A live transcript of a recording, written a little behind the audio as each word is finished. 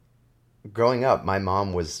growing up, my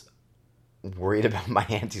mom was worried about my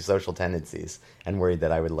antisocial tendencies and worried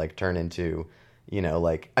that I would like turn into,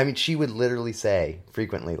 like, I mean, she would literally say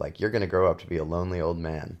frequently, like, you're going to grow up to be a lonely old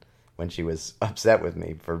man when she was upset with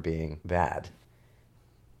me for being bad.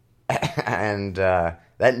 And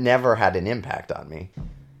that never had an impact on me.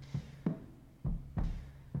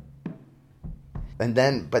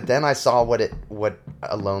 But then I saw what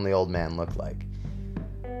a lonely old man looked like.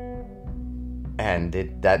 And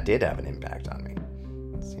that did have an impact on me.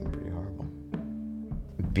 It seemed pretty horrible.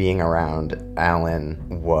 Being around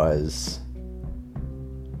Alan was,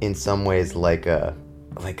 in some ways, like a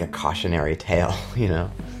cautionary tale,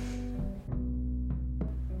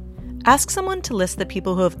 Ask someone to list the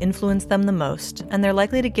people who have influenced them the most, and they're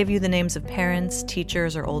likely to give you the names of parents,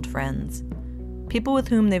 teachers, or old friends. People with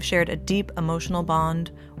whom they've shared a deep emotional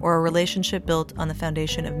bond or a relationship built on the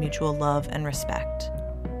foundation of mutual love and respect.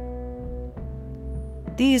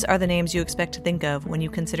 These are the names you expect to think of when you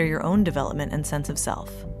consider your own development and sense of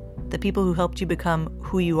self, the people who helped you become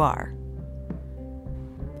who you are.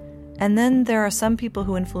 And then there are some people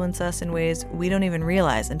who influence us in ways we don't even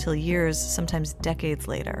realize until years, sometimes decades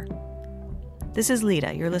later. This is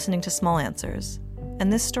Lita, you're listening to Small Answers,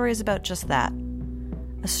 and this story is about just that.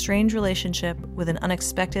 A strange relationship with an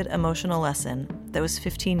unexpected emotional lesson that was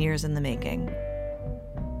 15 years in the making.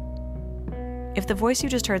 If the voice you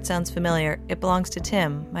just heard sounds familiar, it belongs to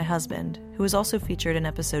Tim, my husband, who was also featured in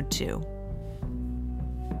episode 2.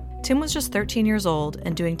 Tim was just 13 years old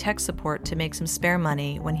and doing tech support to make some spare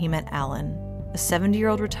money when he met Alan, a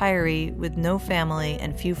 70-year-old retiree with no family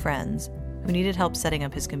and few friends who needed help setting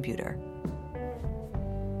up his computer.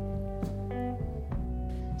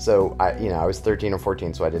 So I was 13 or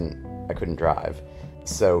 14, so I couldn't drive.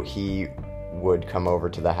 So he would come over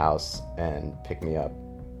to the house and pick me up,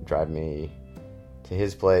 drive me to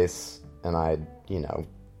his place, and I'd,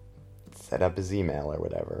 set up his email or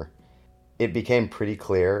whatever. It became pretty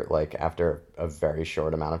clear, like after a very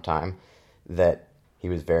short amount of time, that he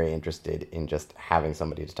was very interested in just having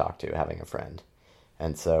somebody to talk to, having a friend.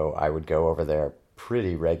 And so I would go over there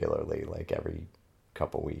pretty regularly, like every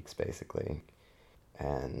couple weeks, basically,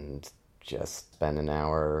 and just spend an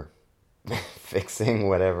hour fixing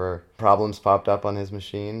whatever problems popped up on his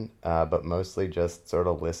machine, but mostly just sort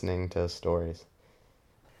of listening to stories.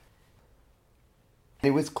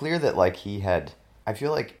 It was clear that, like, I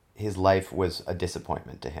feel like his life was a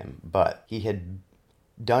disappointment to him, but he had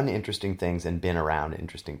done interesting things and been around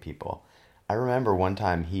interesting people. I remember one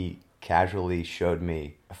time he casually showed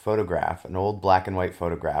me a photograph, an old black and white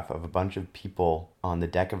photograph of a bunch of people on the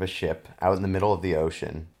deck of a ship out in the middle of the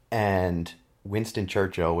ocean, and Winston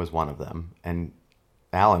Churchill was one of them, and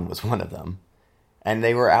Alan was one of them, and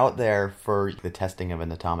they were out there for the testing of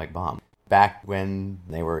an atomic bomb, back when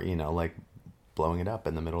they were, like, blowing it up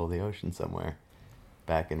in the middle of the ocean somewhere,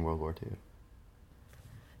 back in World War II.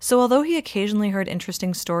 So although he occasionally heard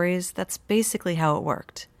interesting stories, that's basically how it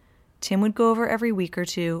worked. Tim would go over every week or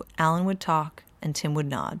two, Alan would talk, and Tim would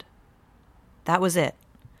nod. That was it.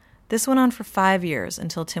 This went on for 5 years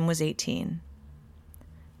until Tim was 18.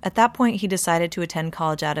 At that point, he decided to attend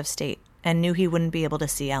college out of state and knew he wouldn't be able to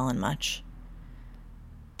see Alan much.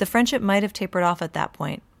 The friendship might have tapered off at that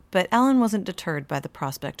point, but Alan wasn't deterred by the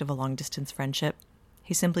prospect of a long-distance friendship.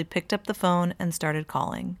 He simply picked up the phone and started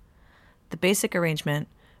calling. The basic arrangement,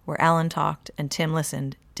 where Alan talked and Tim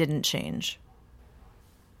listened, didn't change.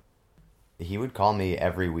 He would call me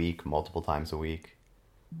every week, multiple times a week.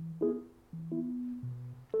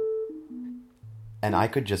 And I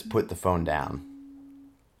could just put the phone down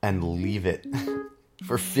and leave it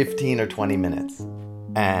for 15 or 20 minutes.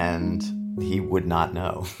 And he would not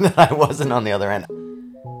know that I wasn't on the other end.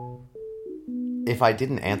 If I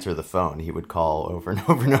didn't answer the phone, he would call over and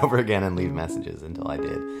over and over again and leave messages until I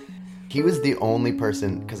did. He was the only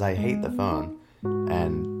person, because I hate the phone,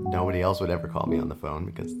 and nobody else would ever call me on the phone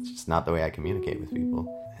because it's just not the way I communicate with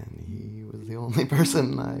people. And he was the only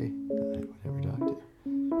person I would ever talk to.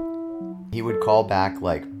 He would call back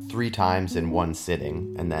like 3 times in one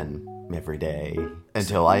sitting, and then every day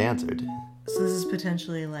until I answered. So this is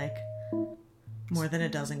potentially like more than a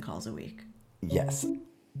dozen calls a week. Yes.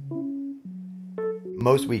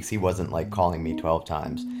 Most weeks he wasn't like calling me 12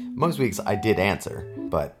 times. Most weeks I did answer,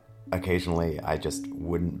 but occasionally I just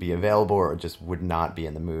wouldn't be available or just would not be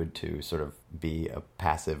in the mood to sort of be a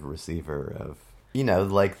passive receiver of,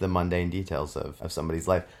 like the mundane details of somebody's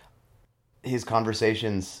life. His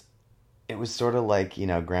conversations, it was sort of like,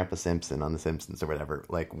 Grandpa Simpson on The Simpsons or whatever,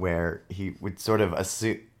 like where he would sort of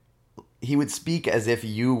assume, he would speak as if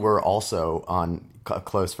you were also on a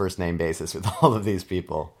close first name basis with all of these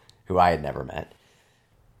people who I had never met.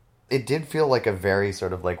 It did feel like a very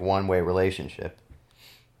sort of like one-way relationship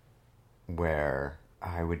where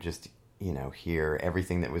I would just, hear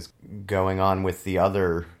everything that was going on with the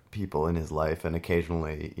other people in his life and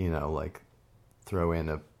occasionally, like throw in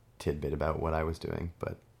a tidbit about what I was doing.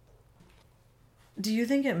 But do you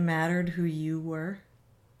think it mattered who you were?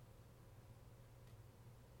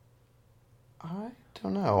 I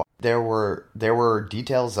don't know. There were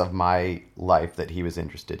details of my life that he was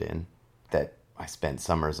interested in, that I spent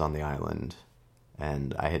summers on the island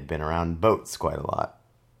and I had been around boats quite a lot.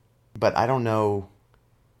 But I don't know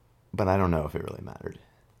if it really mattered.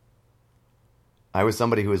 I was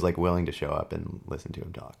somebody who was like willing to show up and listen to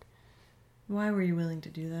him talk. Why were you willing to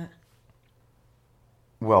do that?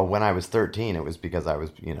 Well, when I was 13, it was because I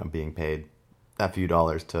was, being paid a few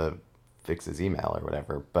dollars to fix his email or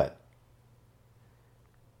whatever. But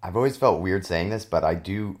I've always felt weird saying this, but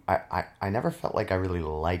I never felt like I really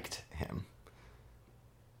liked him.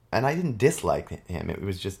 And I didn't dislike him. It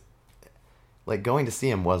was just, like, going to see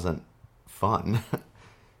him wasn't fun.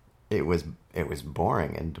 It was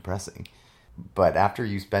boring and depressing. But after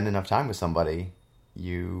you spend enough time with somebody,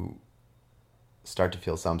 you start to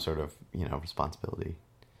feel some sort of, responsibility.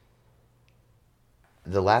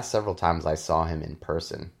 The last several times I saw him in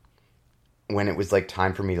person, when it was like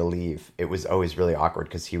time for me to leave, it was always really awkward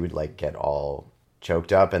because he would like get all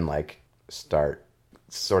choked up and like start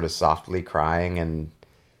sort of softly crying. And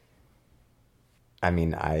I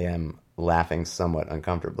mean, I am laughing somewhat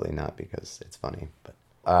uncomfortably, not because it's funny, but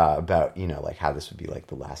about, like how this would be like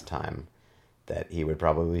the last time that he would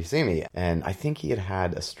probably see me. And I think he had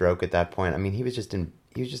had a stroke at that point. I mean, he was just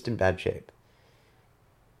in bad shape.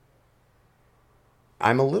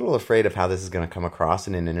 I'm a little afraid of how this is going to come across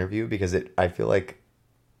in an interview because I feel like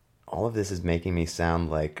all of this is making me sound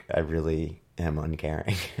like I really am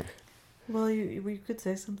uncaring. Well, you could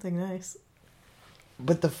say something nice.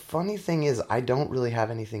 But the funny thing is, I don't really have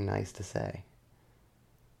anything nice to say.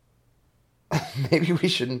 Maybe we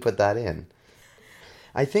shouldn't put that in.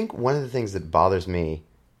 I think one of the things that bothers me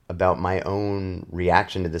about my own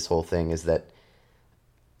reaction to this whole thing is that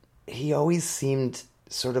he always seemed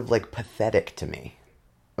sort of like pathetic to me.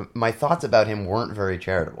 My thoughts about him weren't very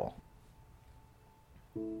charitable.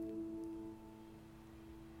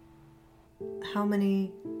 How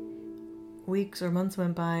many weeks or months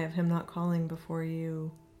went by of him not calling before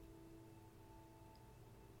you...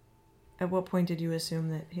 At what point did you assume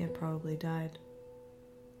that he had probably died?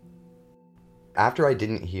 After I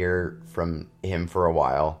didn't hear from him for a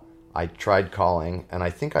while, I tried calling, and I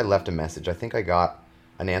think I left a message. I think I got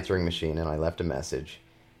an answering machine, and I left a message,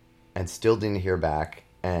 and still didn't hear back,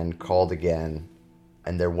 and called again,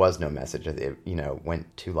 and there was no message. It,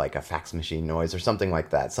 went to like a fax machine noise or something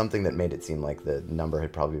like that, something that made it seem like the number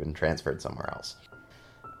had probably been transferred somewhere else.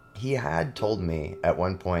 He had told me at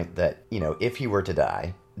one point that, if he were to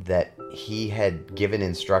die, that he had given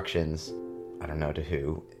instructions, I don't know to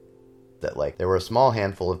who, that like there were a small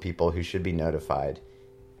handful of people who should be notified,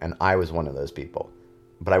 and I was one of those people.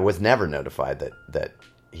 But I was never notified that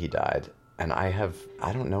he died. And I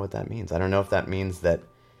don't know what that means. I don't know if that means that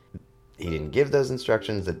he didn't give those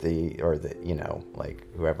instructions, that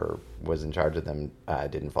like whoever was in charge of them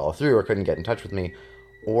didn't follow through or couldn't get in touch with me,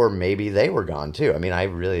 or maybe they were gone too. I mean, I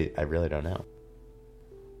really don't know.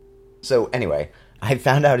 So anyway, I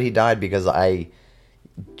found out he died because I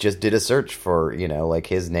just did a search for, like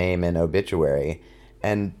his name and obituary,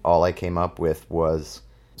 and all I came up with was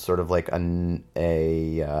sort of like a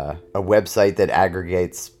website that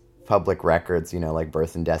aggregates public records, like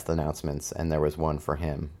birth and death announcements, and there was one for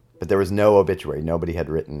him. But there was no obituary. Nobody had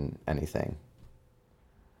written anything.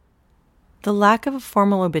 The lack of a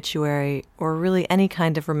formal obituary, or really any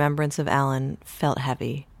kind of remembrance of Alan, felt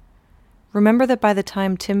heavy. Remember that by the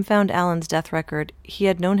time Tim found Alan's death record, he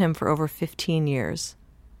had known him for over 15 years.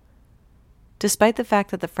 Despite the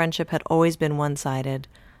fact that the friendship had always been one-sided,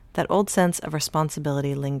 that old sense of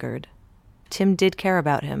responsibility lingered. Tim did care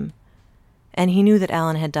about him, and he knew that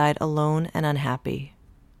Alan had died alone and unhappy.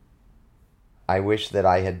 I wish that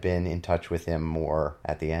I had been in touch with him more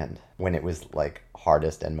at the end, when it was like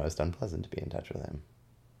hardest and most unpleasant to be in touch with him.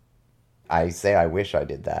 I say I wish I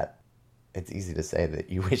did that. It's easy to say that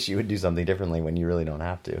you wish you would do something differently when you really don't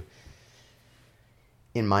have to.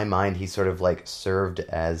 In my mind, he sort of like served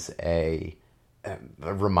as a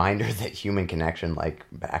reminder that human connection like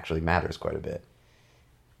actually matters quite a bit.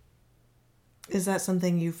 Is that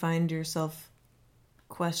something you find yourself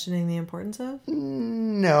questioning the importance of?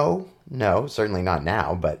 No, certainly not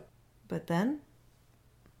now, but... But then?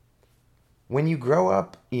 When you grow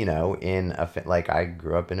up, in like I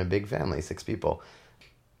grew up in a big family, 6 people,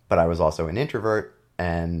 but I was also an introvert,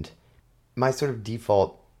 and my sort of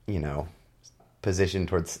default position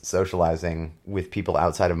towards socializing with people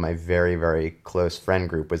outside of my very, very close friend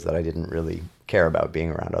group was that I didn't really care about being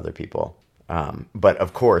around other people. But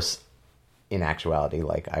of course, in actuality,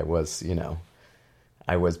 like I was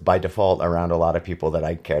by default around a lot of people that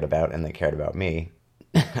I cared about and they cared about me.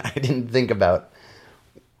 I didn't think about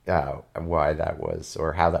why that was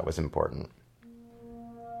or how that was important.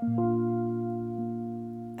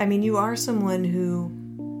 I mean, you are someone who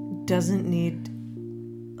doesn't need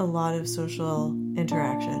a lot of social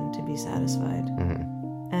interaction to be satisfied.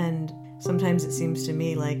 Mm-hmm. And sometimes it seems to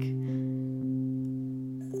me like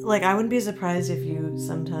I wouldn't be surprised if you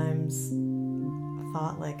sometimes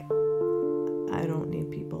thought like, I don't need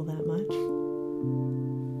people that much.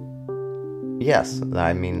 Yes,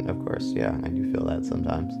 I mean, of course, yeah, I do feel that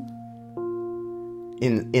sometimes.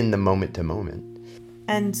 In the moment to moment.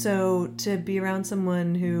 And so to be around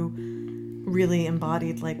someone who really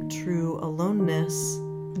embodied like true aloneness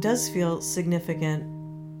does feel significant.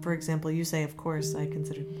 For example, you say, of course, I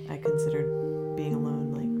considered being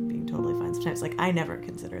alone, like being totally fine. Sometimes, like, I never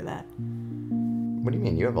consider that. What do you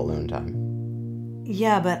mean? You have alone time?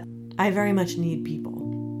 Yeah, but I very much need people.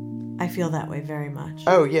 I feel that way very much.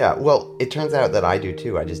 Oh, yeah. Well, it turns out that I do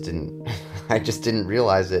too. I just didn't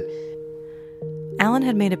realize it. Alan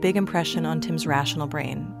had made a big impression on Tim's rational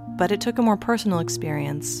brain, but it took a more personal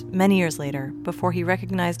experience many years later before he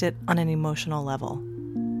recognized it on an emotional level.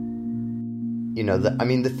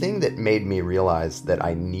 The thing that made me realize that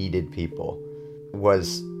I needed people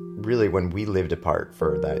was really when we lived apart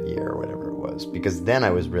for that year or whatever it was, because then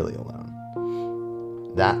I was really alone.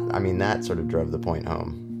 That sort of drove the point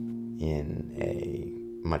home in a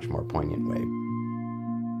much more poignant way.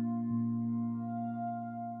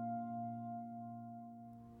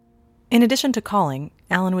 In addition to calling,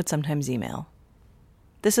 Alan would sometimes email.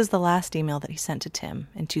 This is the last email that he sent to Tim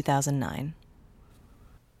in 2009.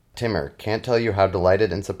 Timmer, can't tell you how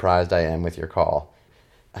delighted and surprised I am with your call.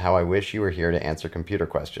 How I wish you were here to answer computer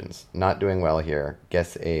questions. Not doing well here.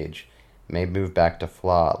 Guess age. May move back to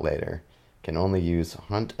FLA later. Can only use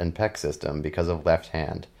Hunt and Peck system because of left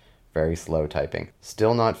hand. Very slow typing.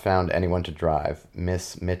 Still not found anyone to drive.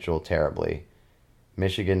 Miss Mitchell terribly.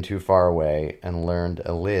 Michigan too far away, and learned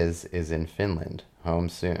Liz is in Finland. Home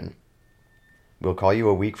soon. We'll call you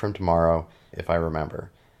a week from tomorrow, if I remember.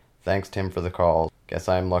 Thanks, Tim, for the call. Guess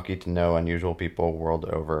I'm lucky to know unusual people world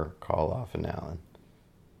over. Call often, Alan.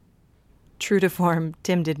 True to form,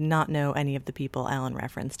 Tim did not know any of the people Alan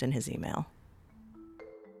referenced in his email.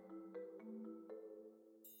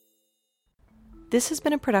 This has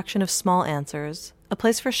been a production of Small Answers, a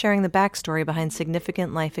place for sharing the backstory behind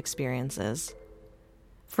significant life experiences.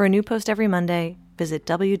 For a new post every Monday, visit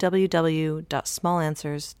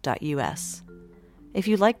www.smallanswers.us. If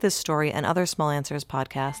you like this story and other Small Answers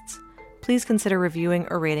podcasts, please consider reviewing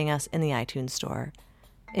or rating us in the iTunes Store.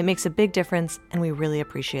 It makes a big difference, and we really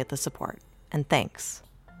appreciate the support. And thanks.